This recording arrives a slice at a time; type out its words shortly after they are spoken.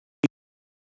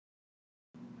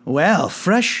Well,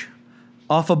 fresh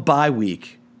off a bye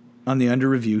week on the Under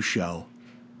Review show.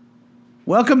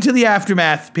 Welcome to the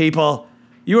aftermath, people.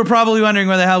 You were probably wondering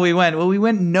where the hell we went. Well, we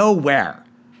went nowhere.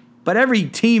 But every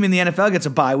team in the NFL gets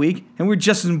a bye week, and we're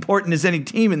just as important as any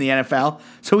team in the NFL,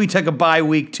 so we took a bye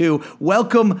week too.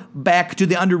 Welcome back to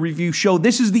the Under Review show.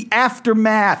 This is the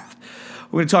aftermath.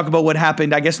 We're going to talk about what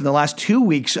happened, I guess, in the last 2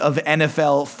 weeks of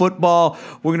NFL football.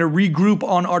 We're going to regroup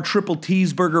on our Triple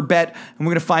Teaseburger bet, and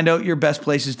we're going to find out your best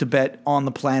places to bet on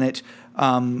the planet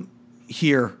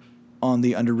here on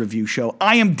the Under Review show.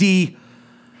 I am D.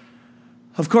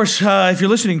 Of course, if you're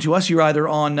listening to us, you're either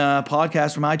on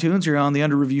podcast from iTunes, you're on the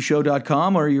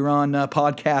underreviewshow.com, or you're on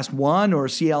Podcast One or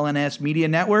CLNS Media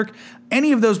Network.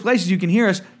 Any of those places you can hear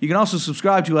us. You can also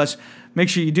subscribe to us. Make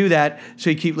sure you do that so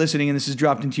you keep listening and this is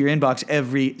dropped into your inbox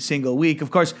every single week. Of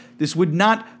course, this would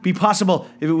not be possible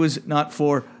if it was not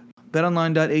for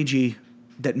betonline.ag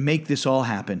that make this all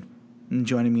happen. And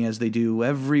joining me as they do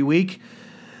every week,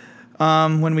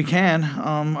 when we can,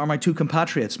 are my two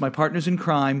compatriots, my partners in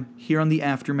crime here on the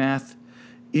Aftermath.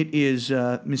 It is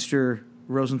Mr.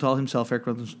 Rosenthal himself, Eric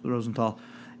Rosenthal,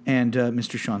 and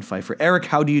Mr. Sean Pfeiffer. Eric,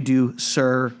 how do you do,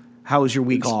 sir? How was your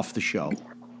week off the show?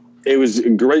 It was a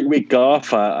great week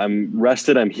off. I'm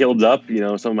rested. I'm healed up. You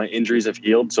know, some of my injuries have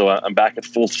healed, so I'm back at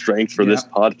full strength for this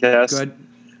podcast.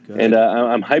 Good. And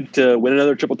I'm hyped to win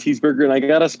another Triple Teaseburger. And I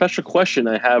got a special question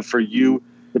I have for you,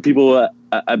 the people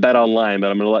I bet online, but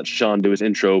I'm going to let Sean do his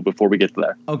intro before we get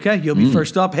there. Okay, you'll be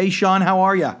first up. Hey, Sean, how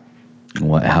are you?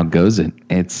 How goes it?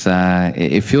 It's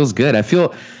it feels good. I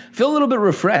feel a little bit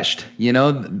refreshed. You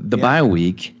know, the bye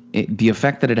week. The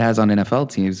effect that it has on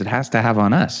NFL teams, it has to have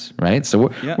on us, right?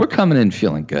 So we're coming in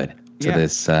feeling good to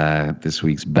this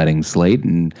week's betting slate,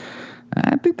 and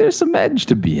I think there's some edge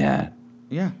to be had.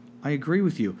 Yeah, I agree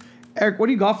with you, Eric. What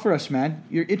do you got for us, man?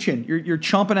 You're itching. You're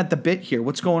chomping at the bit here.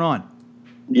 What's going on?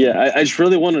 Yeah, I just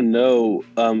really want to know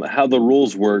how the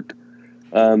rules work.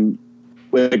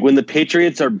 Like when the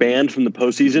Patriots are banned from the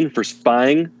postseason for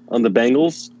spying on the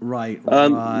Bengals, right.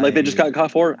 Like they just got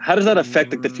caught for. How does that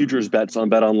affect like the futures bets on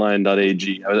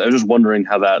betonline.ag? I was just wondering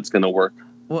how that's going to work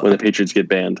when the Patriots get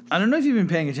banned. I don't know if you've been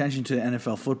paying attention to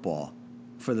NFL football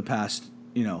for the past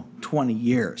 20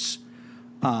 years,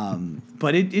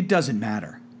 but it doesn't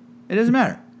matter. It doesn't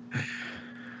matter.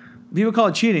 People call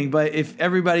it cheating, but if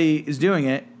everybody is doing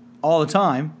it all the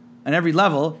time, on every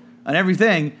level, on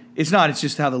everything, it's not. It's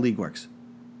just how the league works.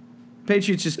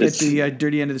 Patriots just get the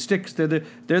dirty end of the stick 'cause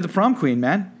they're the prom queen,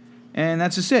 man. And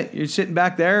that's just it. You're sitting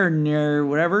back there and you're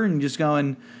whatever and just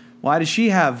going, why does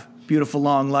she have beautiful,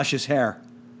 long, luscious hair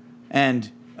and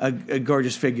a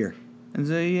gorgeous figure?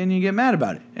 And you get mad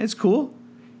about it. It's cool.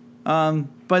 But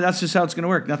that's just how it's going to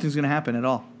work. Nothing's going to happen at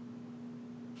all.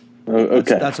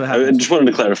 Okay. That's what happens. I just wanted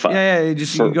to clarify. Yeah. You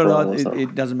can go to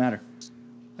it doesn't matter.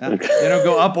 Okay. They don't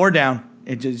go up or down.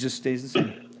 It just stays the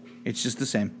same. It's just the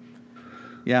same.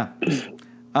 Yeah.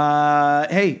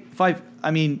 Hey, Five. I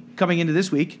mean, coming into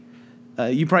this week,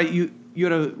 you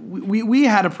had we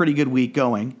had a pretty good week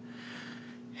going,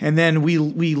 and then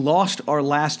we lost our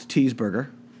last Teaseburger.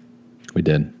 We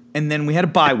did. And then we had a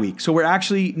bye week, so we're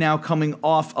actually now coming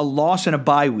off a loss and a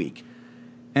bye week.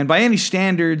 And by any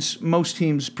standards, most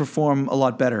teams perform a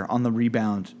lot better on the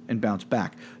rebound and bounce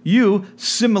back. You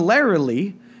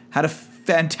similarly had a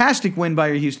fantastic win by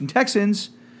your Houston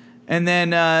Texans. And then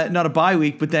not a bye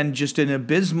week, but then just an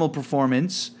abysmal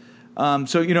performance.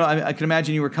 So, I can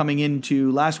imagine you were coming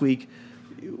into last week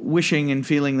wishing and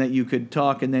feeling that you could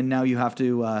talk, and then now you have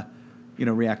to,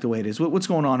 react the way it is. What's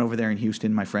going on over there in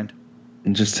Houston, my friend?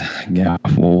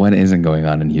 Well, what isn't going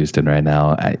on in Houston right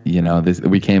now?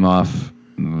 We came off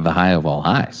the high of all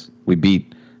highs. We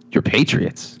beat your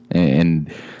Patriots,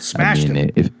 and smashed them.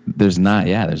 If there's no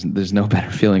better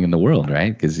feeling in the world,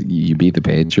 right? Because you beat the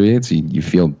Patriots, you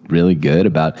feel really good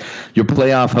about your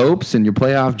playoff hopes and your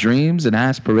playoff dreams and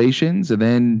aspirations, and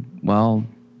then, well,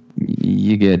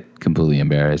 you get completely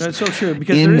embarrassed. That's so true,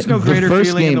 because there is no greater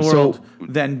feeling in the world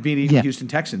than beating the Houston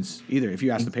Texans either, if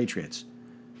you ask the Patriots.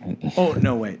 Oh,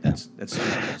 no, wait, that's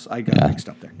I got mixed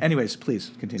up there. Anyways,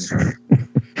 please continue.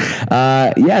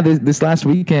 This last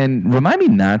weekend, remind me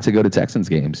not to go to Texans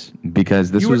games, because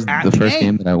this was the first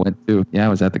game that I went to. Yeah, I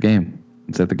was at the game.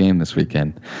 It's at the game this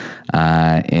weekend.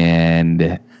 Pumped,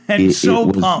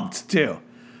 too.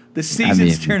 The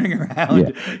season's turning around.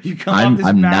 Yeah. You come off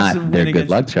this massive win. Their good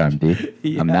luck charm,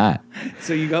 D. I'm not.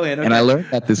 So you go in. Okay. And I learned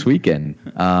that this weekend.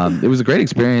 It was a great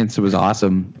experience. It was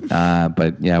awesome.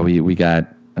 But, yeah, we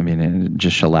got... it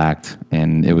just shellacked,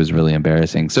 and it was really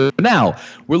embarrassing. So now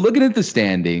we're looking at the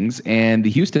standings, and the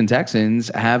Houston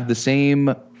Texans have the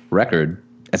same record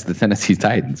as the Tennessee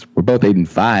Titans. We're both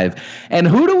 8-5. And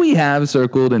who do we have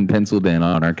circled and penciled in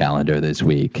on our calendar this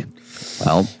week?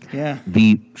 Well,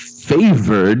 the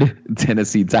favored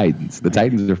Tennessee Titans. The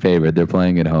Titans are favored. They're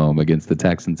playing at home against the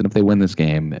Texans. And if they win this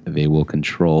game, they will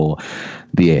control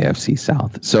the AFC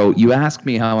South. So you ask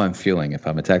me how I'm feeling. If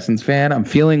I'm a Texans fan, I'm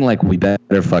feeling like we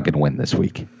better fucking win this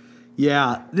week.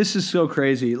 Yeah, this is so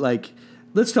crazy. Like,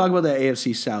 let's talk about the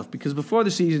AFC South, because before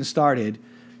the season started,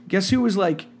 guess who was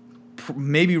like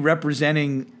maybe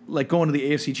representing, like going to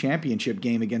the AFC Championship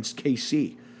game against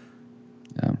KC?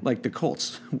 Yeah. Like the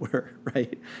Colts were,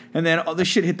 right? And then all this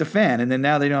shit hit the fan, and then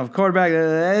now they don't have a quarterback.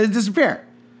 They disappear.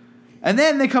 And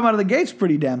then they come out of the gates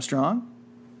pretty damn strong.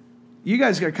 You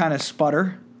guys got kind of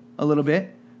sputter a little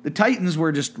bit. The Titans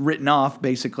were just written off,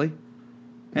 basically.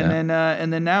 And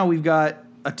then now we've got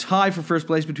a tie for first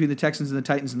place between the Texans and the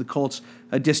Titans, and the Colts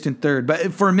a distant third.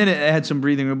 But for a minute, it had some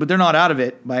breathing room. But they're not out of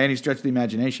it by any stretch of the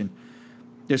imagination.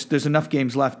 There's enough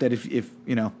games left that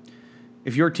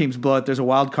if your teams blow it, there's a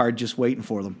wild card just waiting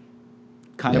for them.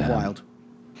 Kind of wild.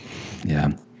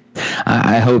 Yeah.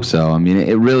 I hope so. I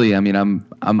mean,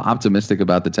 I'm optimistic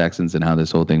about the Texans and how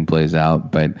this whole thing plays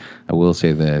out, but I will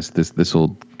say this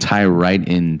will tie right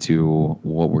into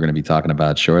what we're going to be talking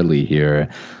about shortly here.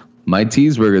 My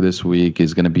Teaseburger this week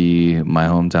is going to be my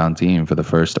hometown team for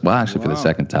for the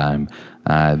second time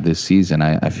this season.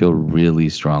 I feel really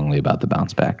strongly about the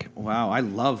bounce back. Wow, I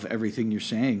love everything you're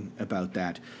saying about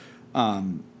that.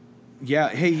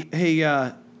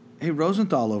 Hey,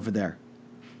 Rosenthal over there.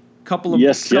 Couple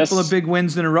of big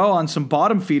wins in a row on some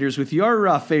bottom feeders with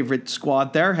your favorite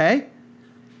squad there. Hey,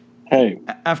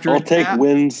 I'll take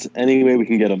wins any way we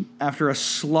can get them. After a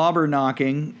slobber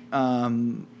knocking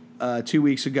 2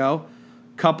 weeks ago,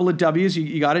 couple of W's,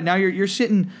 you got it. Now you're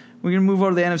sitting. We're gonna move over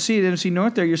to the NFC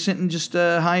North. There, you're sitting just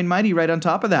high and mighty right on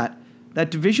top of that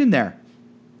division there.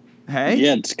 Hey,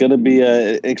 yeah, it's gonna be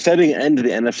an exciting end to the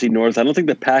NFC North. I don't think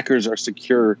the Packers are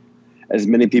secure as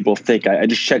many people think. I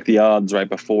just checked the odds right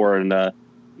before, and the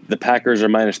Packers are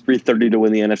minus 330 to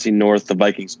win the NFC North, the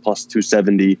Vikings plus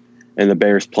 270, and the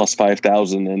Bears plus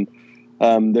 5,000.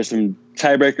 And there's some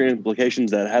tiebreaker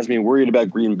implications that has me worried about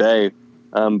Green Bay,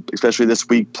 especially this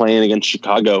week playing against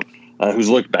Chicago, who's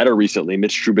looked better recently.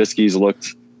 Mitch Trubisky's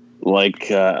looked like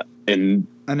an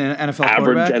NFL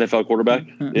average NFL quarterback.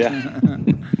 Yeah,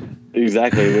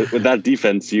 exactly. With that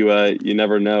defense, you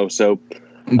never know. So.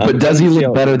 But does he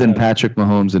look better than Patrick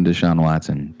Mahomes and Deshaun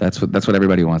Watson? That's what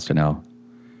everybody wants to know.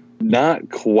 Not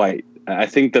quite. I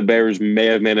think the Bears may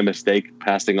have made a mistake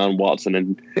passing on Watson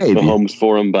and Mahomes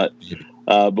for him, but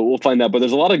we'll find out. But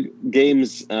there's a lot of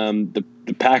games, the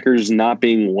Packers not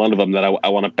being one of them, that I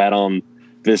want to bet on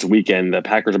this weekend. The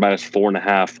Packers are minus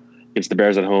 4.5 against the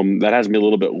Bears at home. That has me a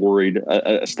little bit worried.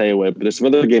 Stay away. But there's some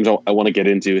other games I want to get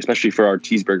into, especially for our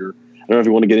Teaseburger. I don't know if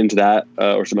you want to get into that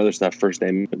or some other stuff. First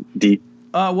name D.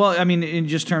 Well, I mean, in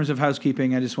just terms of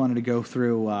housekeeping, I just wanted to go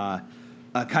through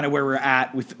kind of where we're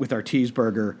at with our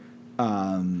Teaseburger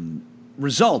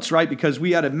results, right? Because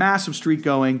we had a massive streak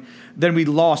going, then we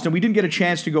lost, and we didn't get a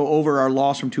chance to go over our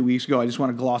loss from 2 weeks ago. I just want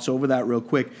to gloss over that real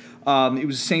quick. It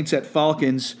was Saints at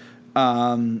Falcons.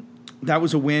 That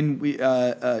was a win. We,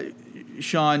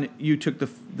 Sean, you took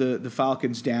the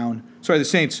Falcons down. Sorry, the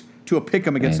Saints to a pick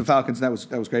 'em against the Falcons. That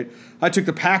was great. I took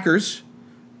the Packers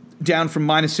down from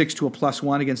 -6 to a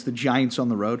 +1 against the Giants on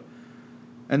the road.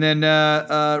 And then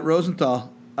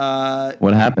Rosenthal.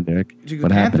 What happened, Eric? The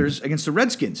Panthers against the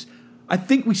Redskins. I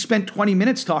think we spent 20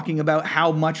 minutes talking about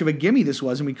how much of a gimme this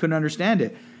was, and we couldn't understand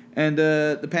it. And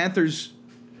the Panthers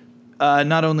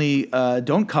not only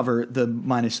don't cover the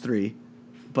 -3,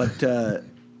 but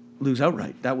lose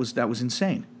outright. That was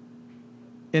insane.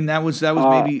 And that was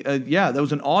maybe that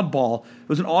was an oddball. It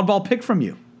was an oddball pick from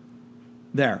you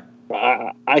there.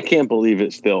 I can't believe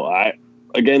it still.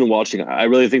 Again, watching, I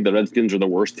really think the Redskins are the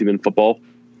worst team in football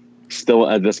still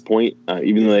at this point,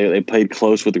 even though they played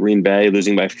close with Green Bay,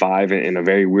 losing by 5 in a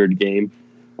very weird game.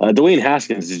 Dwayne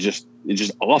Haskins is just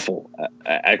awful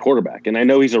at quarterback. And I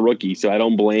know he's a rookie, so I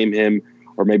don't blame him,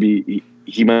 or maybe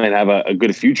he might have a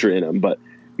good future in him. But,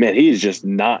 man, he is just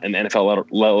not an NFL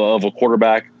level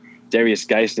quarterback. Darius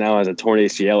Geis now has a torn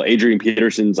ACL. Adrian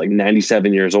Peterson's like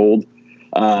 97 years old.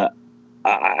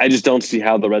 I just don't see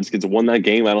how the Redskins won that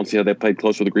game. I don't see how they played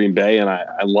close with Green Bay, and I'm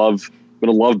going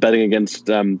to love betting against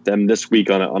them this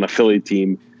week on a Philly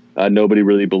team nobody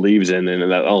really believes in,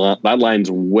 and that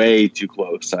line's way too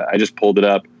close. I just pulled it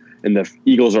up, and the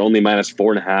Eagles are only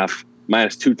 -4.5,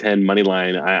 -210 money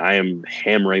line. I am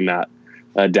hammering that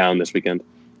down this weekend.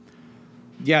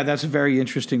 Yeah, that's a very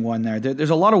interesting one there.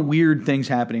 There's a lot of weird things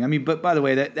happening. I mean, but by the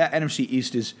way, that NFC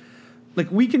East is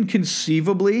like, we can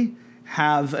conceivably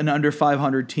have an under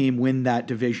 500 team win that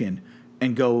division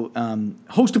and go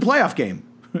host a playoff game,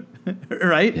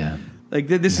 right? Yeah. Like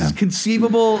this is a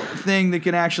conceivable thing that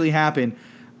can actually happen.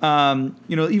 Even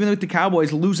with the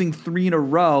Cowboys losing 3 in a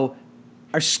row,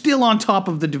 are still on top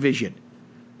of the division.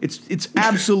 It's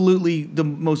absolutely the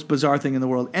most bizarre thing in the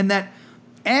world, and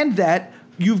that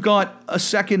you've got a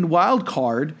second wild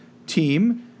card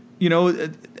team.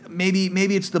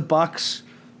 Maybe it's the Bucks,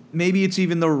 maybe it's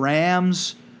even the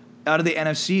Rams out of the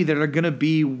NFC that are going to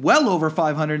be well over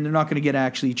 500, and they're not going to get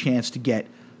actually a chance to get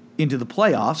into the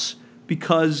playoffs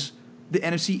because the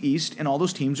NFC East and all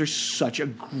those teams are such a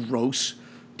gross,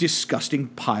 disgusting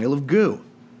pile of goo.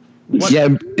 Yeah,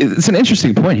 it's an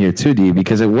interesting point here too, D,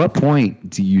 because at what point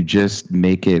do you just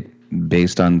make it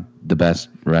based on the best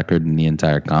record in the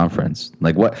entire conference?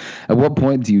 At what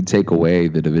point do you take away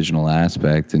the divisional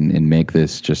aspect and make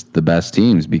this just the best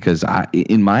teams? Because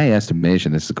in my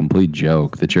estimation, this is a complete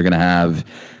joke that you're going to have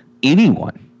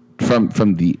anyone from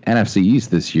the NFC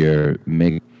East this year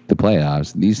make the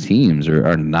playoffs. These teams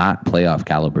are not playoff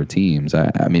caliber teams.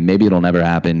 I mean, maybe it'll never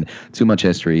happen. Too much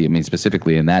history. I mean,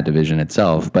 specifically in that division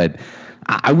itself, but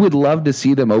I would love to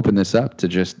see them open this up to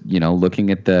just,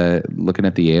 looking at the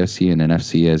AFC and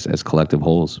NFC as collective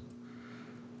wholes.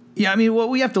 Yeah, I mean, well,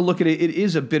 we have to look at it. It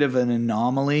is a bit of an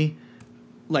anomaly,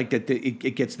 like that.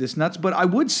 It gets this nuts. But I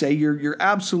would say you're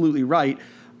absolutely right.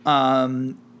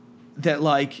 That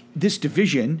like this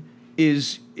division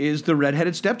is the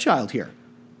redheaded stepchild here.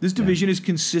 This division is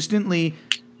consistently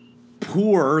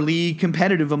poorly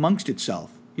competitive amongst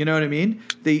itself. You know what I mean?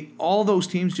 All those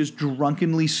teams just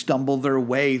drunkenly stumble their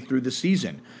way through the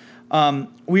season.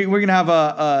 We're gonna have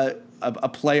a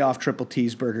playoff triple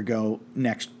teaseburger go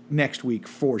next week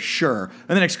for sure,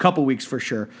 and the next couple weeks for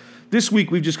sure. This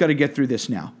week we've just got to get through this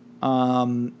now.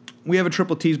 We have a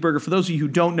triple teaseburger. For those of you who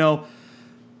don't know,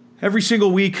 every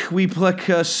single week we pick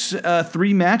 3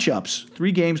 matchups,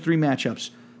 3 games, 3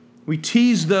 matchups. We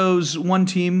tease those one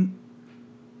team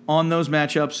on those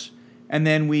matchups, and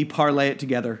then we parlay it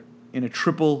together in a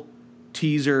triple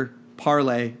teaser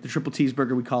parlay, the triple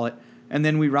teaseburger we call it, and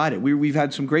then we ride it. We've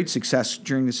had some great success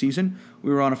during the season.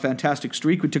 We were on a fantastic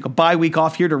streak. We took a bye week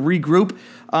off here to regroup.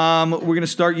 We're going to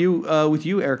start with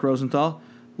you, Eric Rosenthal.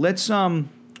 Let's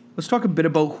talk a bit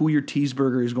about who your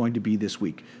teaseburger is going to be this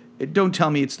week. Don't tell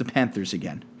me it's the Panthers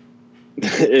again.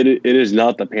 It is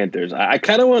not the Panthers. I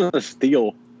kind of want to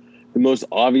steal the most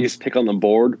obvious pick on the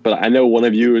board, but I know one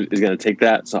of you is going to take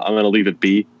that, so I'm going to leave it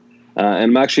be. And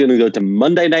I'm actually going to go to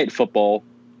Monday Night Football.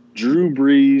 Drew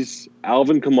Brees,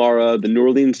 Alvin Kamara, the New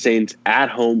Orleans Saints at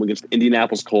home against the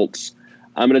Indianapolis Colts.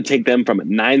 I'm going to take them from a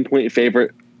 9-point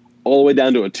favorite all the way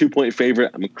down to a 2-point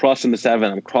favorite. I'm crossing the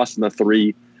 7. I'm crossing the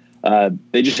 3.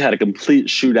 They just had a complete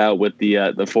shootout with the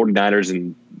 49ers,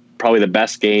 and probably the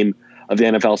best game of the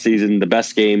NFL season, the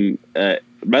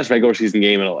best regular season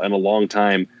game in a long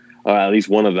time. At least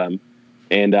one of them.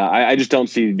 And I just don't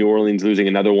see New Orleans losing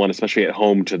another one, especially at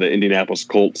home to the Indianapolis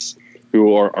Colts,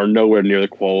 who are nowhere near the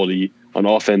quality on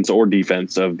offense or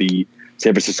defense of the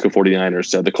San Francisco 49ers.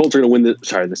 So the Colts are going to win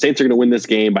the Saints are going to win this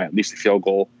game by at least a field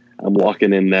goal. I'm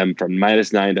locking in them from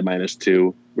 -9 to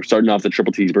 -2. We're starting off the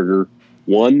triple teaseburger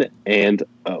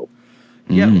 1-0.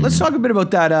 Yeah, let's talk a bit about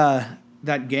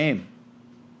that game.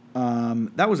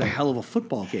 That was a hell of a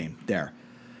football game there.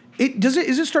 Is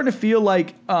it starting to feel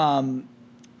like, apart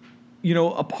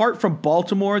from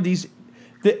Baltimore, the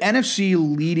NFC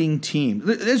leading team,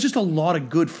 there's just a lot of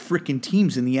good freaking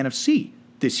teams in the NFC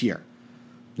this year.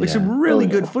 Some really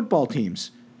good football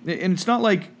teams. And it's not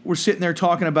like we're sitting there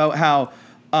talking about how,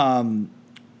 the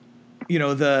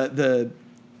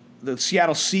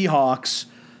Seattle Seahawks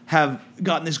have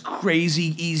gotten this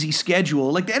crazy easy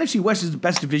schedule. Like the NFC West is the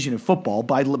best division of football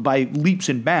by leaps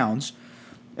and bounds.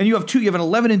 And you have an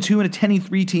 11-2 and a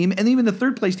 10-3 team, and even the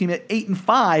third place team at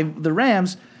 8-5, the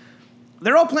Rams.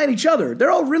 They're all playing each other.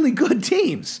 They're all really good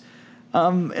teams,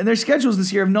 and their schedules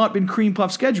this year have not been cream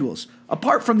puff schedules.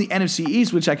 Apart from the NFC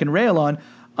East, which I can rail on,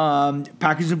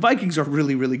 Packers and Vikings are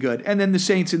really, really good, and then the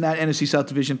Saints in that NFC South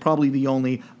division probably the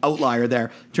only outlier there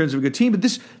in terms of a good team. But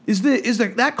this is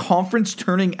that conference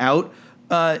turning out,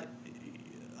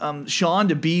 Sean,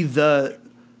 to be the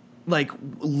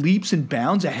leaps and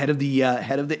bounds ahead of the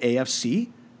AFC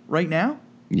right now?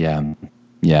 Yeah,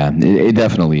 it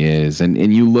definitely is.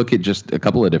 And you look at just a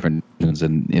couple of different divisions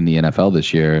in the NFL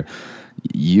this year.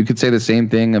 You could say the same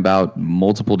thing about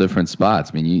multiple different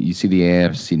spots. I mean, you see the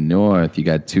AFC North, you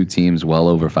got two teams well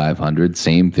over 500.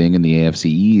 Same thing in the AFC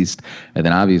East. And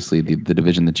then obviously the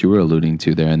division that you were alluding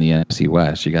to there in the NFC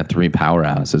West, you got three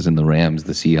powerhouses in the Rams,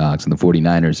 the Seahawks, and the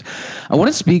 49ers. I want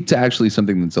to speak to actually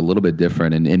something that's a little bit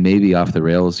different and maybe off the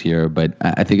rails here, but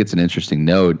I think it's an interesting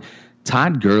note.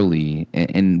 Todd Gurley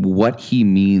and what he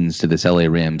means to this LA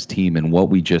Rams team and what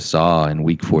we just saw in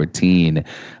Week 14,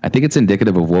 I think it's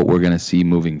indicative of what we're going to see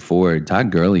moving forward.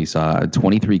 Todd Gurley saw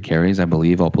 23 carries, I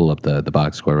believe. I'll pull up the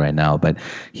box score right now. But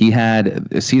he had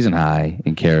a season high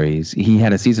in carries. He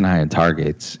had a season high in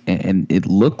targets. And it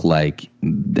looked like,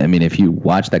 I mean, if you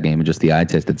watch that game and just the eye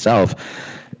test itself,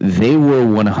 they were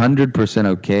 100%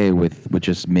 okay with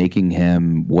just making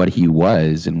him what he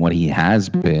was and what he has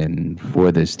been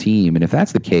for this team. And if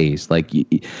that's the case, like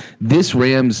this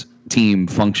Rams team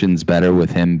functions better with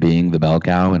him being the bell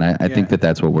cow. And I think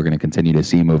that's what we're going to continue to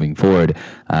see moving forward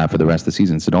for the rest of the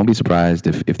season. So don't be surprised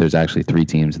if there's actually three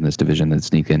teams in this division that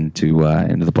sneak into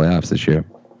the playoffs this year.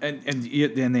 And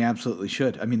they absolutely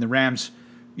should. I mean, the Rams.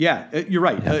 Yeah, you're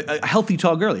right. Yeah. A healthy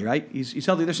Todd Gurley, right? He's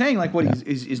healthy. They're saying like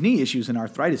his knee issues and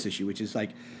arthritis issue, which is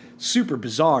like super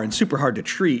bizarre and super hard to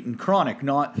treat and chronic,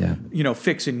 not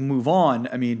fix and move on.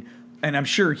 I mean, and I'm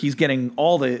sure he's getting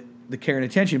all the care and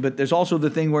attention, but there's also the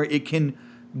thing where it can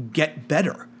get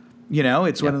better.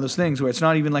 It's one of those things where it's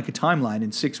not even like a timeline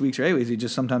in 6 weeks or 8 weeks. It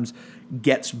just sometimes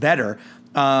gets better.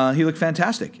 He looked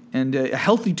fantastic, and a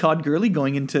healthy Todd Gurley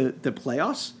going into the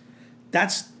playoffs.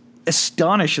 That's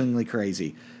astonishingly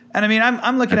crazy. And I mean,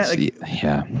 I'm looking at like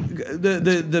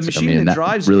the machine that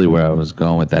drives really where I was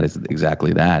going with that is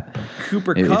exactly that.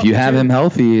 Cooper Kupp, if you have him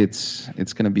healthy,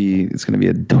 it's gonna be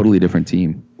a totally different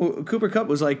team. Well, Cooper Kupp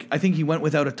was like, I think he went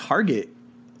without a target.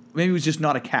 Maybe it was just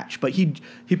not a catch, but he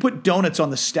put donuts on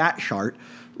the stat chart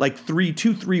like 3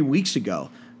 weeks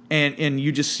ago, and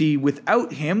you just see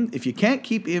without him, if you can't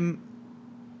keep him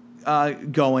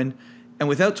going. And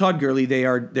without Todd Gurley,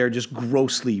 they're just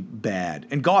grossly bad.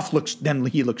 And Goff looks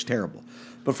terrible.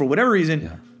 But for whatever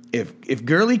reason, if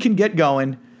Gurley can get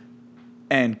going,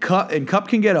 and Kupp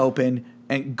can get open,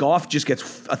 and Goff just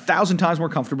gets 1,000 times more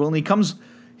comfortable, and he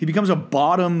becomes a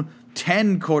bottom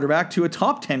 10 quarterback to a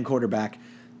top 10 quarterback,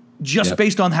 just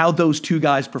based on how those two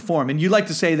guys perform. And you like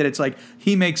to say that it's like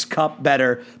he makes Kupp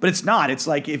better, but it's not. It's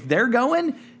like if they're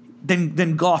going,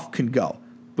 then Goff can go.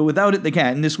 But without it, they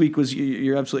can't. And this week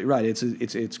you're absolutely right.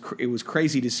 It was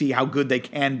crazy to see how good they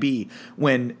can be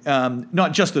when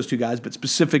not just those two guys, but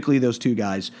specifically those two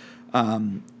guys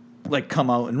come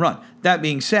out and run. That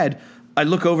being said, I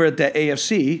look over at the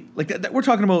AFC, like that we're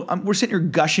talking about. We're sitting here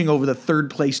gushing over the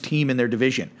third place team in their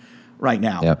division right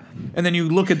now. Yep. And then you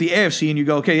look at the AFC and you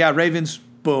go, okay, yeah, Ravens,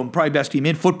 boom, probably best team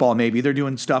in football. Maybe they're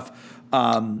doing stuff.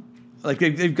 Like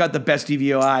they've got the best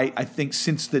DVOI, I think,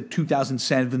 since the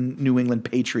 2007 New England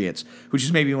Patriots, which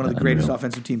is maybe one of the greatest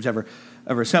offensive teams ever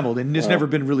assembled, and it's never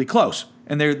been really close.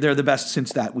 And they're the best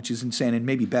since that, which is insane and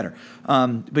maybe better.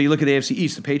 But you look at the AFC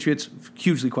East, the Patriots,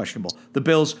 hugely questionable. The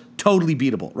Bills, totally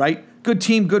beatable, right? Good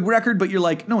team, good record, but you're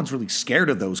like, no one's really scared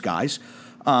of those guys.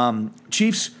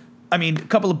 Chiefs, I mean, a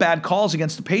couple of bad calls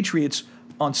against the Patriots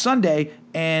on Sunday,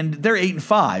 and they're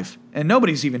 8-5, and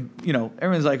nobody's even,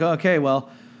 everyone's like, okay, well.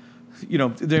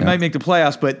 They might make the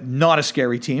playoffs, but not a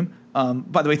scary team.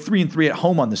 By the way, 3-3 at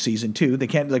home on the season too. They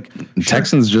can't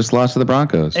Texans just lost to the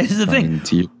Broncos. This is the thing.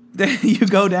 You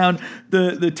go down.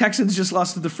 The Texans just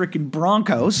lost to the freaking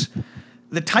Broncos.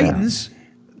 The Titans,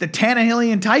 the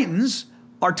Tannehillian Titans,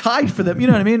 are tied for them. You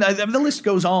know what I mean? The list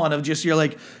goes on of just you're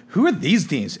like, who are these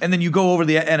teams? And then you go over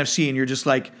the NFC and you're just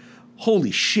like, holy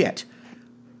shit.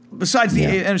 Besides the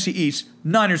NFC East,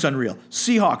 Niners unreal.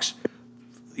 Seahawks.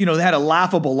 They had a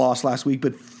laughable loss last week,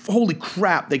 but holy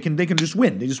crap, they can just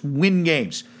win. They just win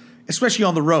games, especially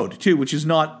on the road too, which is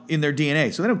not in their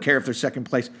DNA. So they don't care if they're second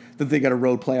place, that they got a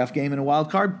road playoff game and a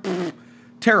wild card.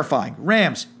 Terrifying.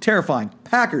 Rams, terrifying.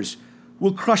 Packers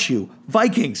will crush you.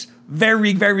 Vikings,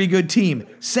 very, very good team.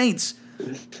 Saints,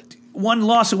 one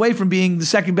loss away from being the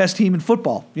second best team in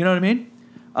football. You know what I mean?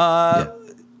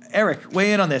 Eric,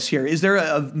 weigh in on this here. Is there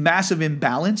a massive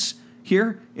imbalance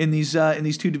here in these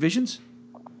two divisions?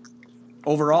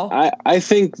 Overall, I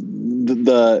think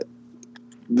the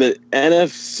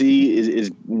NFC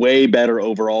is way better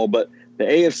overall, but the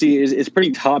AFC is pretty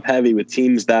top heavy with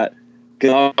teams that can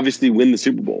obviously win the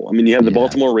Super Bowl. I mean, you have the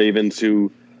Baltimore Ravens,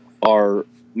 who are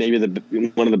maybe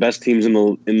one of the best teams in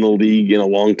the league in a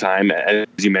long time. As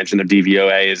you mentioned, their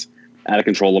DVOA is out of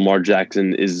control. Lamar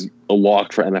Jackson is a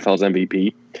lock for NFL's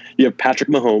MVP. You have Patrick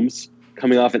Mahomes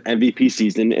coming off an MVP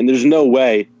season, and there's no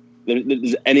way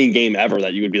there's any game ever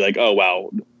that you would be like, oh wow,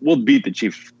 we'll beat the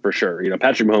Chiefs for sure.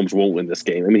 Patrick Mahomes won't win this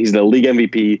game. I mean, he's the league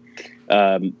MVP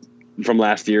from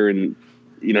last year, and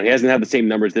he hasn't had the same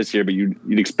numbers this year. But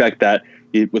you'd expect that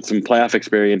with some playoff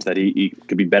experience that he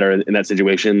could be better in that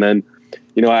situation. Then,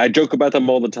 I joke about them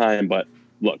all the time, but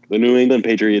look, the New England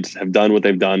Patriots have done what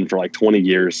they've done for like 20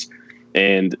 years.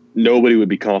 And nobody would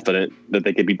be confident that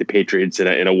they could beat the Patriots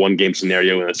in a one-game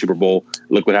scenario in a Super Bowl.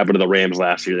 Look what happened to the Rams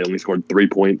last year. They only scored 3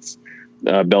 points.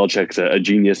 Belichick's a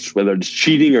genius, whether it's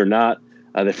cheating or not.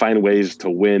 They find ways to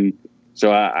win.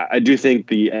 So I do think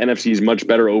the NFC is much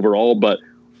better overall, but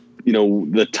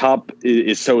the top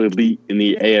is so elite in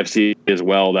the AFC as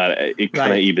well that it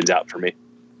kind of evens out for me.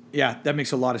 Yeah, that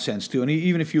makes a lot of sense too. And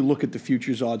even if you look at the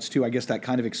futures odds too, I guess that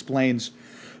kind of explains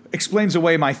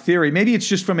away my theory. Maybe it's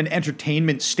just from an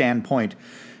entertainment standpoint,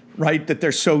 right? That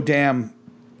they're so damn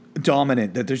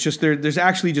dominant that there's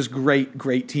actually just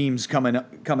great teams coming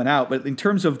out. But in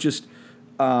terms of just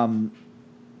odds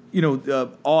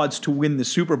to win the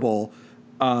Super Bowl,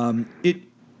 3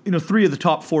 of the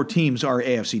top 4 teams are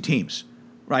AFC teams,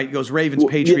 right? It goes Ravens,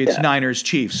 Patriots, Niners,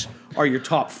 Chiefs are your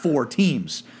top 4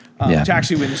 teams to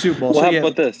actually win the Super Bowl. Well, how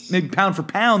about this? Maybe pound for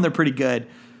pound they're pretty good,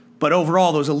 but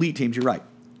overall those elite teams, you're right.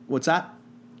 What's that?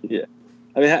 Yeah.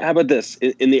 I mean, how about this?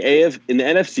 In the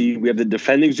NFC, we have the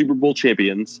defending Super Bowl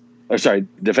champions.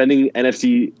 Defending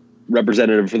NFC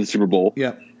representative for the Super Bowl.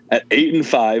 Yeah. At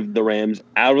 8-5, the Rams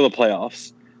out of the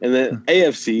playoffs. And then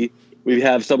AFC, we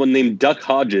have someone named Duck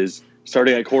Hodges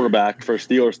starting at quarterback for a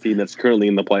Steelers team that's currently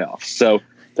in the playoffs. So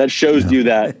that shows you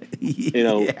that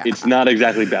it's not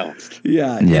exactly balanced.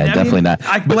 Yeah, definitely not.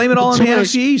 I blame it all on the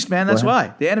NFC East, man. That's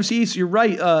why the NFC East. You're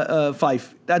right,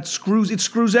 Fife. That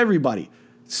screws everybody.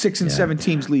 6 and 7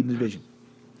 teams leading the division.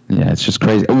 Yeah, it's just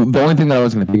crazy. The only thing that I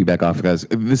was going to piggyback off, guys,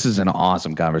 this is an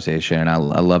awesome conversation. I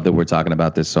love that we're talking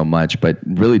about this so much, but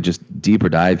really just deeper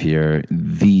dive here.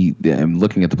 I'm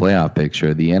looking at the playoff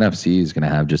picture. The NFC is going to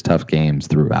have just tough games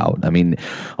throughout. I mean,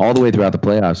 all the way throughout the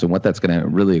playoffs, and what that's going to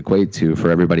really equate to for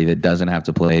everybody that doesn't have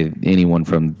to play anyone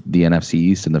from the NFC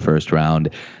East in the first round,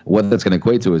 what that's going to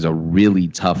equate to is a really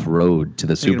tough road to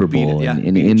the Super Bowl.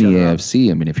 In the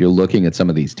AFC, I mean, if you're looking at some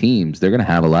of these teams, they're going to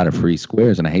have a lot of free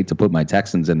squares, and I hate to put my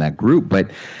Texans in that group,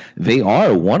 but they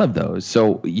are one of those.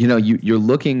 So, you're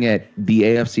looking at the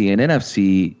AFC and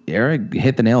NFC. Eric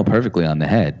hit the nail perfectly on the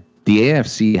head. The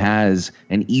AFC has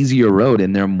an easier road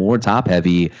and they're more top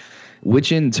heavy,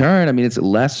 which in turn, I mean, it's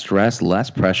less stress,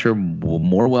 less pressure,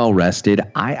 more well rested.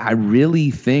 I really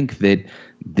think that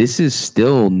this is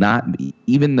still not,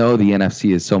 even though the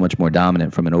NFC is so much more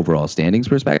dominant from an overall standings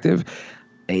perspective,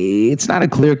 it's not a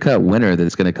clear-cut winner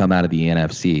that's going to come out of the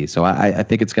NFC. So I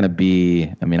think it's going to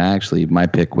be, my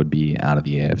pick would be out of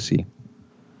the AFC.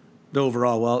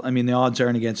 Overall, well, the odds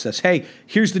aren't against us. Hey,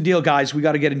 here's the deal, guys. We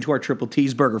got to get into our Triple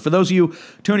Teaseburger. For those of you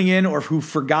tuning in or who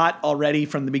forgot already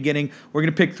from the beginning, we're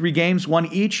going to pick 3 games, 1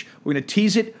 each. We're going to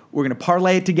tease it. We're going to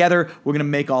parlay it together. We're going to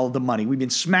make all of the money. We've been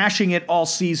smashing it all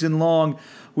season long.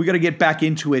 We got to get back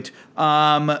into it.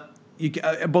 Both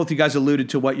you guys alluded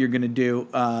to what you're going to do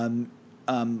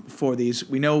for these.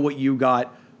 We know what you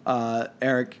got,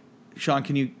 Eric. Sean,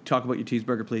 can you talk about your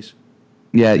Teaseburger, please?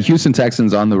 Yeah, Houston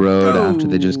Texans on the road after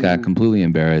they just got completely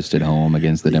embarrassed at home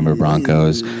against the Denver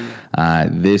Broncos.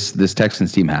 This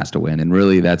Texans team has to win, and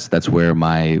really that's where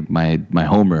my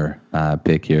homer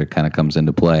pick here kind of comes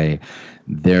into play.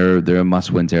 They're a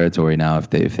must-win territory now if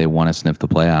they want to sniff the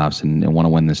playoffs and want to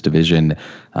win this division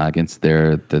against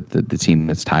the team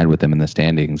that's tied with them in the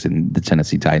standings, and the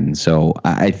Tennessee Titans. So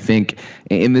I think,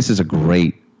 and this is a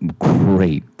great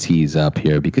tease up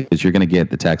here because you're going to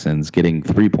get the Texans getting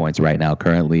 3 points right now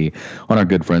currently on our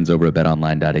good friends over at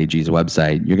betonline.ag's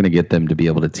website. You're going to get them to be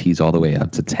able to tease all the way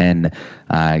up to 10.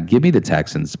 Give me the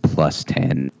Texans plus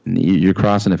 10. You're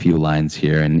crossing a few lines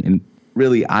here, and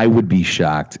really I would be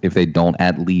shocked if they don't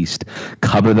at least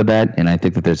cover the bet, and I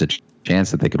think that there's a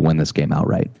chance that they could win this game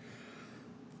outright.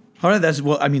 All right,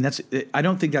 I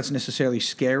don't think that's necessarily a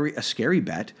scary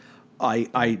bet.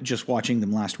 I just watching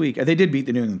them last week. They did beat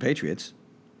the New England Patriots.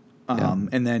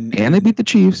 And they beat the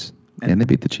Chiefs. And they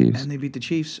beat the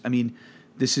Chiefs. I mean,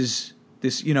 this is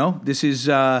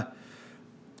a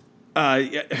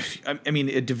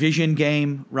division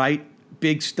game, right?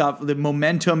 Big stuff. The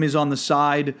momentum is on the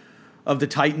side of the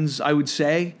Titans, I would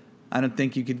say. I don't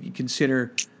think you could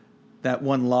consider that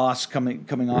one loss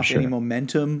coming off any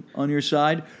momentum on your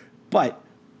side. But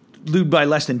lose by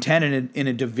less than 10 in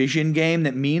a division game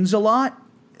that means a lot?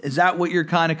 Is that what you're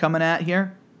kind of coming at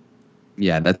here?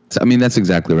 Yeah, that's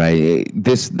exactly right.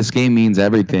 This game means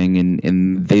everything,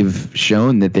 and they've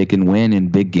shown that they can win in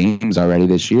big games already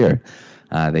this year.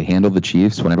 They handled the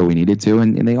Chiefs whenever we needed to,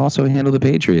 and they also handled the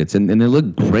Patriots, and they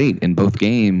looked great in both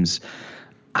games.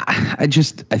 I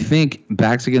think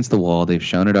backs against the wall. They've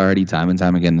shown it already time and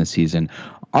time again this season.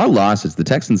 Our losses, the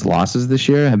Texans' losses this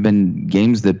year, have been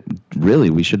games that really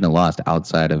we shouldn't have lost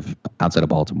outside of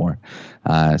Baltimore.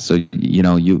 So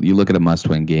you look at a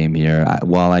must-win game here.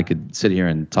 While I could sit here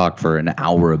and talk for an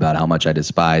hour about how much I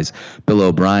despise Bill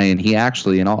O'Brien, he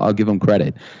actually, and I'll give him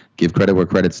credit. Give credit where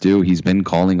credit's due. He's been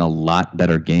calling a lot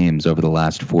better games over the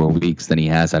last 4 weeks than he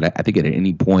has I think at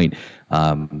any point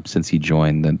since he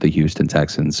joined the Houston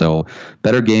Texans. So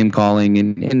better game calling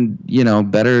and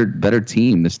better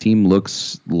team. This team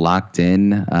looks locked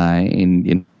in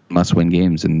must-win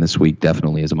games, and this week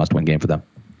definitely is a must-win game for them.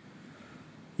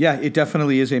 Yeah, it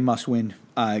definitely is a must-win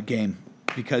game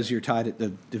because you're tied at the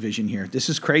division here. This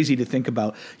is crazy to think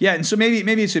about. Yeah, and so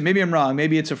maybe I'm wrong.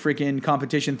 Maybe it's a freaking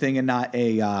competition thing and not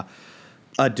a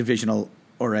divisional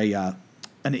or an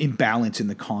imbalance in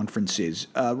the conferences.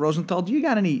 Rosenthal, do you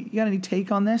got any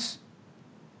take on this?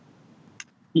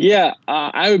 Yeah,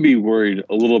 I would be worried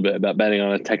a little bit about betting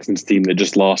on a Texans team that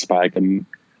just lost by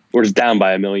or is down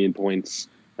by 1 million points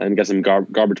and got some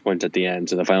garbage points at the end,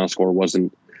 so the final score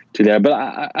wasn't too there.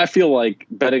 But I feel like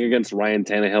betting against Ryan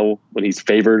Tannehill when he's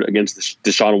favored against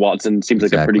Deshaun Watson seems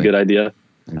like a pretty good idea.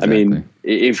 Exactly. I mean,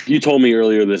 if you told me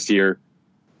earlier this year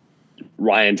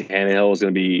Ryan Tannehill is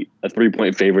going to be a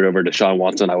 3-point favorite over Deshaun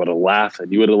Watson, I would have laughed,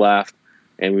 and you would have laughed,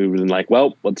 and we would have been like,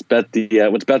 well, let's bet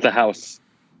the house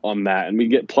on that, and we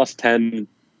get plus 10.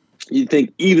 You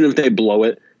think even if they blow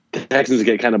it, the Texans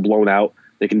get kind of blown out.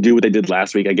 They can do what they did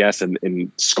last week, I guess,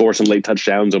 and score some late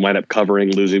touchdowns and wind up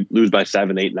covering, lose by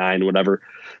 7, 8, 9, whatever.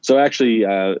 So actually,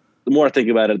 the more I think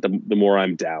about it, the more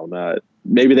I'm down.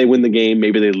 Maybe they win the game,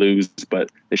 maybe they lose,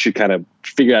 but they should kind of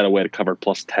figure out a way to cover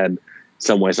plus 10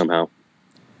 some way, somehow.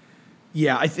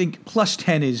 Yeah, I think plus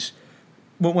 10 is,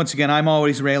 well, once again, I'm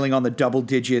always railing on the double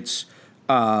digits,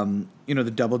 the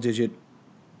double-digit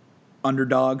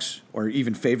underdogs or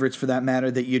even favorites for that matter,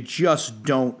 that you just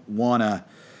don't want to,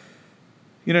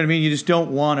 you know what I mean? You just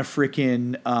don't want to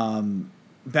freaking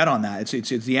bet on that. It's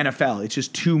the NFL. It's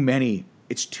just too many.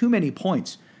 It's too many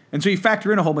points. And so you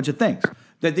factor in a whole bunch of things.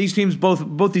 That these teams,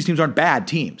 both these teams aren't bad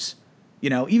teams.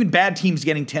 Even bad teams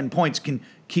getting 10 points can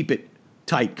keep it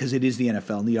tight because it is the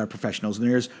NFL and they are professionals and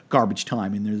there's garbage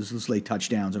time and there's those late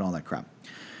touchdowns and all that crap.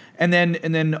 And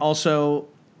then also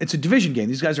it's a division game.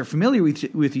 These guys are familiar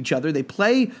with each other. They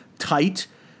play tight.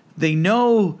 They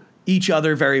know each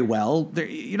other very well.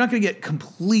 You're not going to get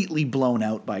completely blown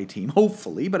out by a team,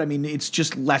 hopefully, but I mean, it's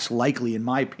just less likely in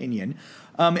my opinion.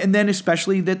 And then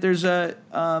especially that there's I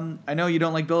know you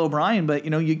don't like Bill O'Brien, but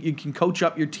you can coach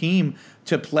up your team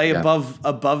to play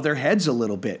above their heads a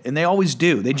little bit. And they always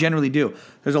do. They generally do.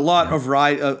 There's a lot of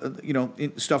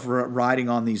stuff riding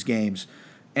on these games.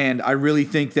 And I really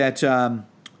think that,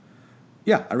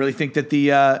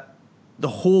 the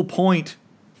whole point,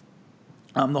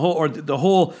 the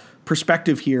whole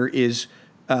perspective here is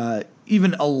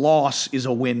even a loss is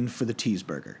a win for the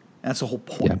Teaseburger. That's the whole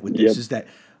point with this is that,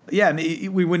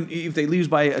 we wouldn't, if they lose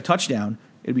by a touchdown,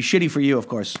 it'd be shitty for you, of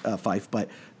course, Fife. But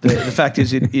the fact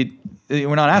is,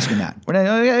 we're not asking that. We're not,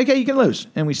 okay, you can lose,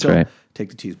 and we still take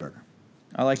the Teaseburger.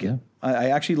 I like it. I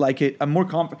actually like it. I'm more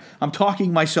confident. I'm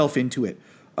talking myself into it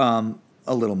a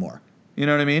little more. You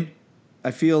know what I mean? I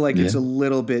feel like it's a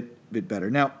little bit better.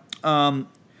 Now,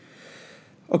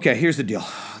 okay, here's the deal.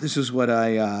 This is what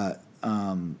this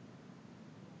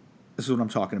is what I'm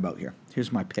talking about here.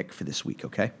 Here's my pick for this week,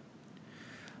 okay?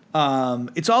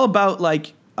 It's all about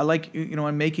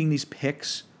I'm making these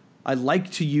picks. I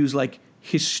like to use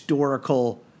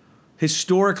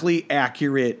historically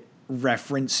accurate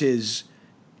references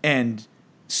and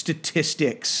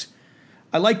statistics.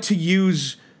 I like to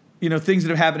use, things that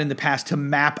have happened in the past to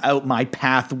map out my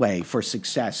pathway for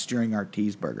success during our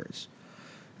Teaseburgers.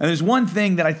 And there's one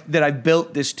thing that I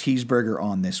built this Teaseburger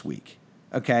on this week,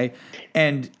 okay?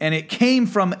 And it came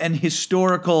from an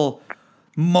historical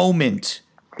moment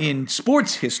in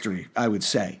sports history, I would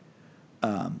say,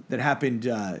 that happened,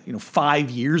 5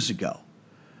 years ago.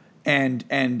 And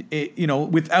it,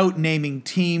 without naming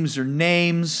teams or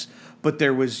names, but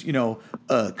there was,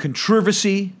 a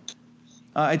controversy,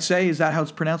 I'd say. Is that how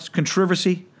it's pronounced?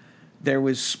 Controversy. There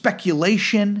was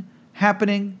speculation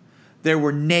happening. There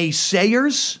were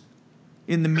naysayers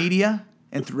in the media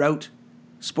and throughout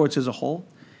sports as a whole.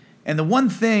 And the one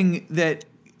thing that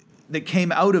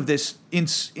came out of this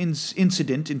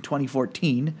incident in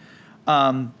 2014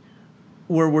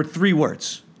 were 3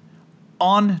 words.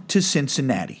 On to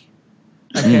Cincinnati.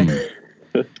 Okay?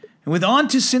 And with On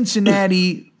to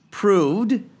Cincinnati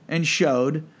proved and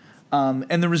showed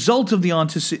And the result of the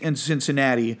in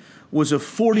Cincinnati was a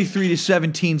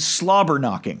 43-17 slobber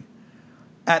knocking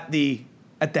at the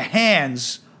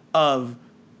hands of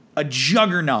a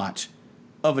juggernaut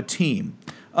of a team.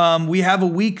 We have a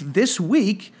week this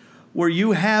week where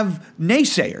you have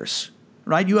naysayers,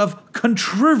 right? You have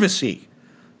controversy.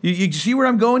 You see where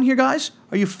I'm going here, guys?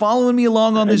 Are you following me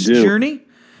along on this journey?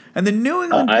 And the New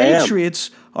England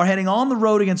Patriots are heading on the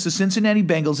road against the Cincinnati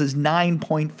Bengals as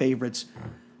 9-point favorites.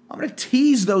 I'm going to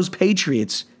tease those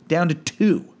Patriots down to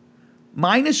 2.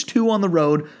 -2 on the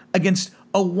road against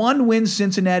a 1-win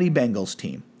Cincinnati Bengals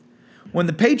team. When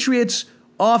the Patriots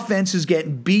offense is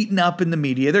getting beaten up in the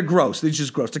media, they're gross. They're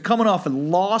just gross. They're coming off a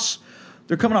loss.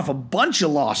 They're coming off a bunch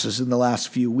of losses in the last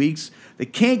few weeks. They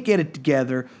can't get it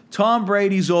together. Tom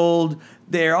Brady's old.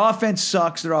 Their offense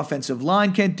sucks. Their offensive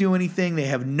line can't do anything. They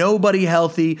have nobody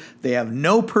healthy. They have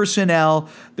no personnel.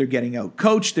 They're getting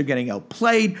out-coached. They're getting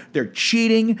outplayed. They're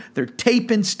cheating. They're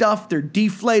taping stuff. They're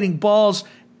deflating balls.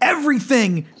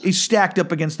 Everything is stacked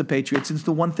up against the Patriots. It's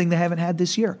the one thing they haven't had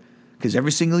this year. Because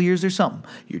every single year there's something.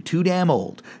 You're too damn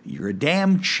old. You're a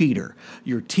damn cheater.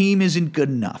 Your team isn't good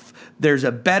enough. There's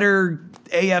a better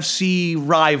AFC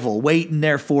rival waiting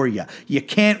there for you. You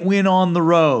can't win on the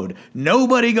road.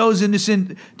 Nobody goes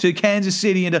into Kansas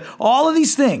City. All of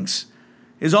these things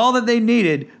is all that they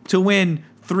needed to win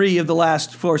 3 of the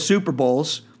last 4 Super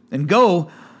Bowls and go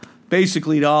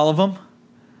basically to all of them.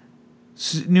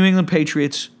 New England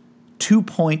Patriots,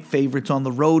 2-point favorites on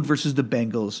the road versus the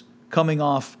Bengals, coming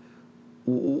off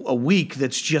a week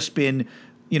that's just been,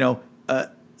 a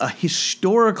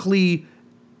historically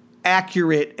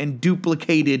accurate and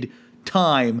duplicated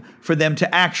time for them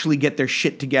to actually get their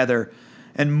shit together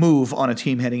and move on a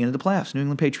team heading into the playoffs. New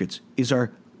England Patriots is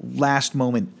our last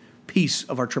moment piece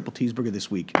of our Triple Teaseburger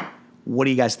this week. What do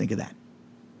you guys think of that?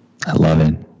 I love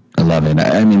it.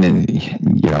 I mean,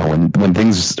 when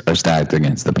things are stacked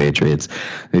against the Patriots,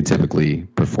 they typically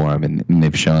perform, and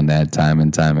they've shown that time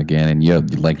and time again.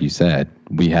 And like you said,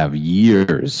 we have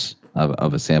years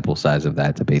of a sample size of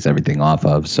that to base everything off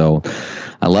of. So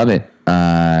I love it.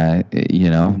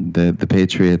 The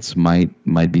Patriots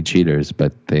might be cheaters,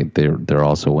 but they're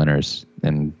also winners,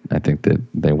 and I think that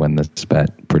they win this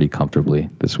bet pretty comfortably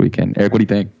this weekend. Eric, what do you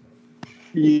think?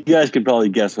 You guys could probably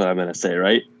guess what I'm going to say,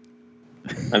 right?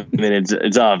 I mean,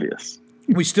 it's obvious.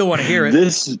 We still want to hear it.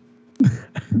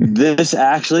 This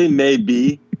actually may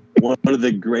be one of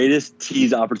the greatest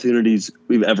tease opportunities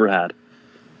we've ever had.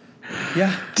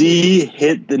 Yeah. D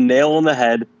hit the nail on the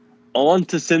head on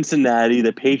to Cincinnati.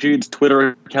 The Patriots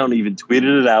Twitter account even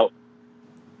tweeted it out.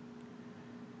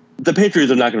 The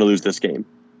Patriots are not going to lose this game.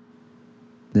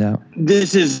 Yeah.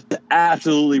 This is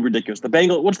absolutely ridiculous.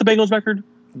 What's the Bengals record?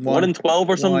 1-12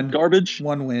 or some garbage?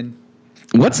 1 win.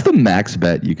 What's the max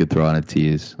bet you could throw on a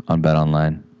tease on Bet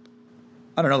Online?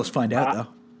 I don't know. Let's find out, though.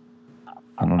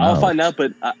 I don't know. I'll find out,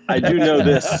 but I do know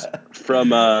this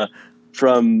from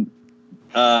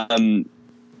the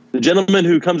gentleman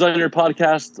who comes on your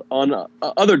podcast on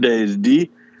other days, D.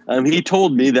 He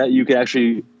told me that you could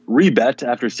actually rebet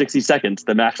after 60 seconds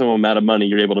the maximum amount of money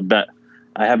you're able to bet.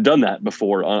 I have done that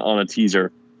before on a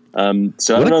teaser. So I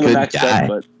don't know the max bet,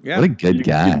 but yeah. What a good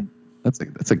guy. That's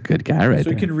a good guy right there. So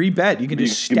you can rebet. You can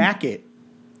just stack it.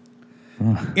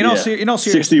 In all seriousness,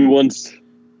 61.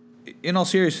 In all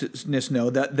seriousness,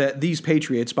 no, that these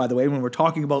Patriots, by the way, when we're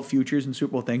talking about futures and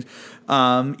Super Bowl things,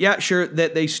 sure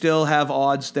that they still have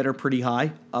odds that are pretty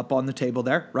high up on the table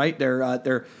there, right?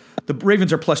 The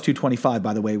Ravens are plus 225,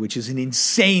 by the way, which is an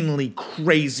insanely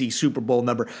crazy Super Bowl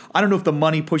number. I don't know if the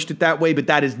money pushed it that way, but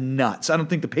that is nuts. I don't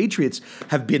think the Patriots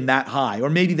have been that high, or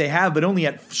maybe they have, but only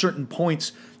at certain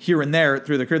points here and there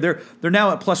through the career. They're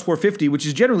now at plus 450, which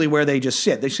is generally where they just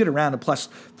sit. They sit around at plus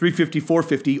 350,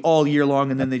 450 all year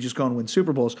long, and then they just go and win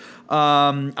Super Bowls.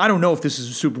 I don't know if this is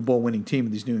a Super Bowl winning team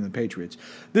of these New England Patriots.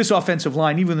 This offensive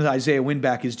line, even with Isaiah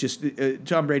Winback, is just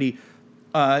Tom Brady.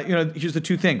 Here's the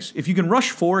two things. If you can rush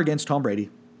 4 against Tom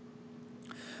Brady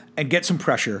and get some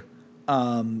pressure,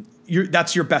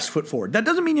 that's your best foot forward. That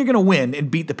doesn't mean you're going to win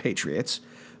and beat the Patriots,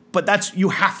 but you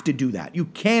have to do that. You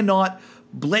cannot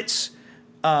blitz.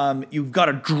 You've got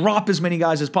to drop as many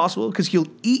guys as possible because he'll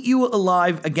eat you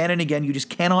alive again and again. You just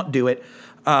cannot do it.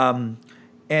 And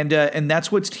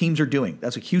that's what teams are doing.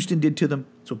 That's what Houston did to them.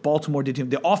 That's what Baltimore did to them.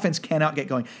 The offense cannot get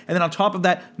going. And then on top of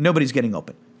that, nobody's getting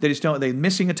open. They just don't. They're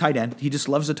missing a tight end. He just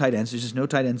loves the tight ends. There's just no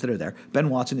tight ends that are there. Ben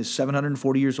Watson is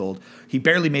 740 years old. He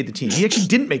barely made the team. He actually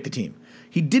didn't make the team.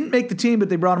 He didn't make the team, but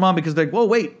they brought him on because they're like, whoa,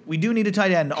 wait, we do need a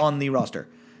tight end on the roster.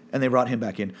 And they brought him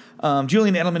back in.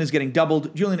 Julian Edelman is getting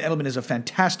doubled. Julian Edelman is a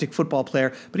fantastic football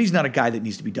player, but he's not a guy that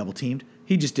needs to be double-teamed.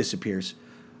 He just disappears.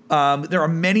 There are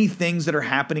many things that are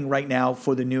happening right now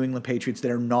for the New England Patriots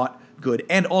that are not good.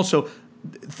 And also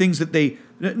things that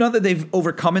not that they've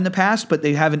overcome in the past, but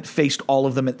they haven't faced all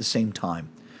of them at the same time.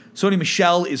 Sony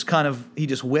Michel is he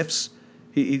just whiffs.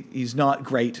 He's not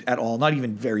great at all, not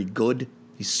even very good.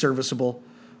 He's serviceable.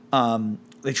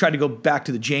 They tried to go back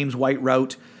to the James White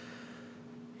route.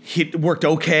 It worked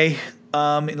okay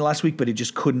in the last week, but it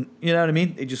just couldn't, you know what I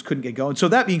mean? It just couldn't get going. So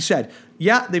that being said,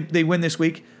 yeah, they win this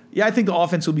week. Yeah, I think the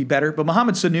offense will be better, but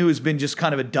Mohamed Sanu has been just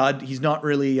kind of a dud. He's not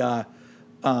really,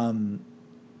 done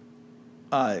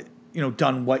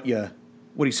what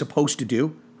he's supposed to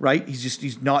do, right?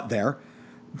 He's not there.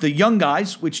 The young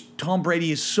guys, which Tom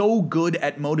Brady is so good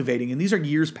at motivating, and these are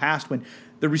years past when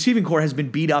the receiving core has been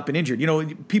beat up and injured. You know,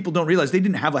 people don't realize they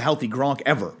didn't have a healthy Gronk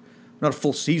ever. Not a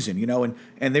full season, you know,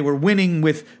 and they were winning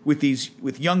with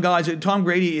young guys. Tom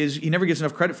Brady he never gets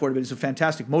enough credit for it, but he's a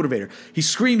fantastic motivator. He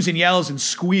screams and yells and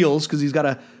squeals because he's got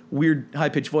a weird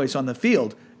high-pitched voice on the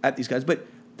field at these guys, but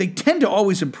they tend to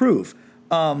always improve.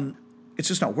 It's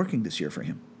just not working this year for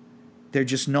him. They're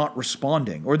just not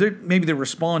responding, or maybe they're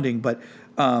responding, but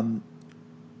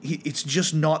it's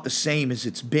just not the same as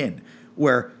it's been,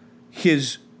 where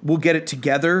his "we'll get it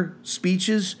together"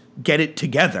 speeches get it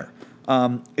together.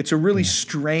 It's a really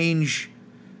strange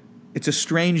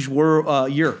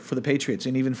year for the Patriots,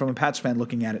 and even from a Pats fan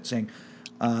looking at it, saying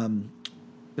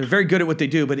they're very good at what they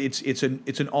do, but it's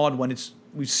an odd one.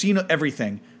 We've seen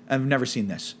everything. I've never seen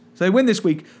this. So they win this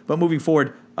week, but moving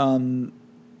forward,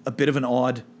 a bit of an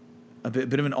odd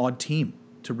team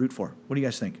to root for. What do you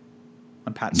guys think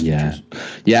on Pat's features?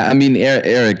 Yeah. I mean,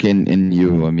 Eric and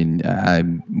you. I mean,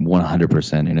 I'm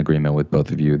 100% in agreement with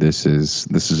both of you. This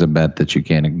is a bet that you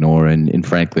can't ignore, and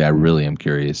frankly, I really am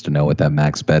curious to know what that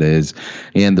max bet is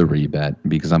and the rebet,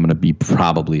 because I'm going to be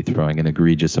probably throwing an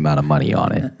egregious amount of money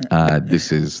on it.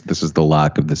 This is the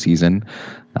lock of the season,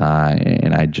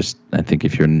 and I think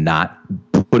if you're not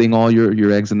putting all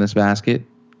your eggs in this basket,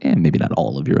 and maybe not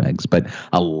all of your eggs, but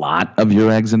a lot of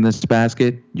your eggs in this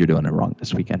basket, you're doing it wrong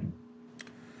this weekend.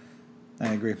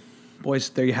 I agree. Boys,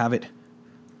 there you have it.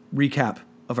 Recap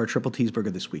of our Triple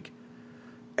Teaseburger this week.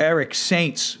 Eric,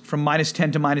 Saints from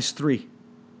 -10 to -3.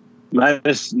 -9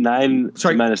 to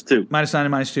 -2. -9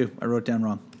 and -2. I wrote it down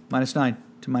wrong. -9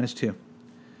 to -2.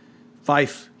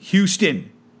 Fife,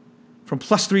 Houston from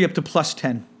 +3 up to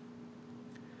 +10.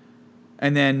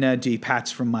 And then D,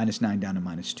 Pats from -9 down to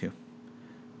 -2.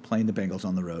 Playing the Bengals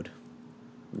on the road.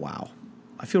 Wow.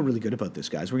 I feel really good about this,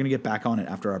 guys. We're going to get back on it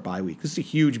after our bye week. This is a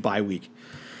huge bye week.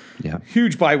 Yeah.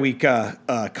 Huge bye week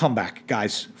comeback,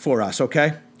 guys, for us,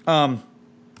 okay?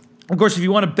 Of course, if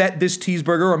you want to bet this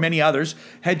Teaseburger or many others,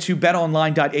 head to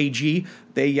betonline.ag.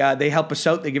 They help us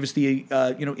out. They give us the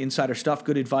insider stuff,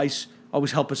 good advice,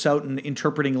 always help us out in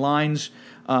interpreting lines,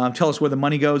 tell us where the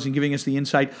money goes and giving us the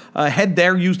insight. Head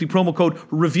there, use the promo code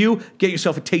REVIEW, get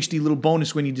yourself a tasty little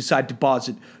bonus when you decide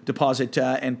to deposit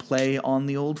and play on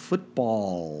the old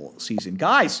football season.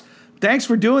 Guys, thanks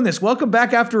for doing this. Welcome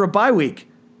back after a bye week.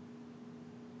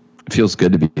 It feels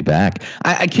good to be back.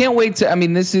 I can't wait to, I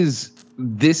mean, this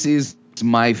is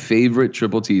my favorite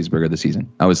Triple Teaseburger this season.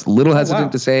 I was a little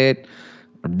hesitant to say it.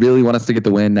 I really want us to get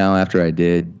the win now after I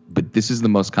did, but this is the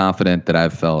most confident that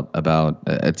I've felt about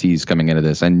a tease coming into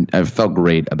this. And I've felt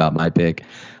great about my pick.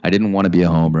 I didn't want to be a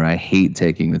homer. I hate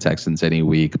taking the Texans any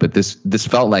week, but this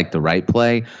felt like the right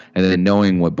play. And then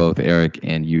knowing what both Eric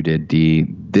and you did, D,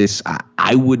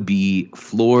 I would be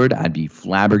floored. I'd be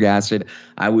flabbergasted.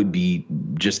 I would be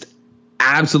just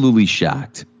absolutely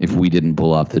shocked if we didn't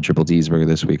pull off the Triple Teaseburger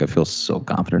this week. I feel so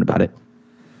confident about it.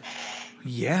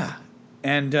 Yeah.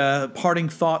 And parting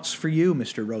thoughts for you,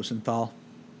 Mr. Rosenthal.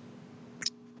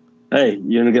 Hey,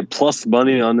 you're going to get plus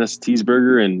money on this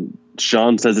Teaseburger, and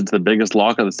Sean says it's the biggest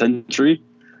lock of the century.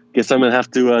 Guess I'm going to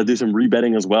have to do some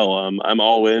rebetting as well. I'm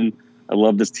all in. I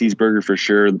love this Teaseburger for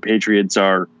sure. The Patriots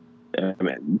are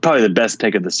probably the best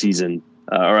pick of the season,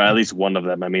 or at least one of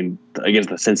them. I mean, against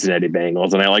the Cincinnati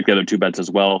Bengals, and I like the other two bets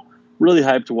as well. Really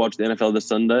hyped to watch the NFL this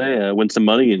Sunday, win some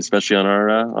money, and especially on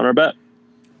our bet.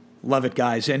 Love it,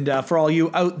 guys. And for all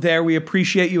you out there, we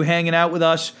appreciate you hanging out with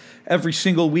us every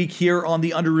single week here on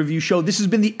the Under Review Show. This has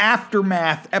been the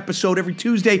Aftermath episode. Every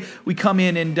Tuesday, we come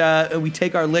in and we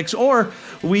take our licks, or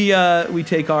we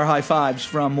take our high fives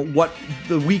from what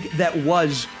the week that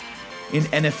was in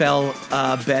NFL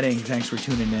betting. Thanks for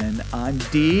tuning in. I'm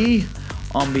D.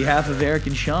 On behalf of Eric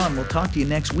and Sean, we'll talk to you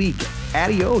next week.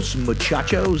 Adios,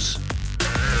 muchachos.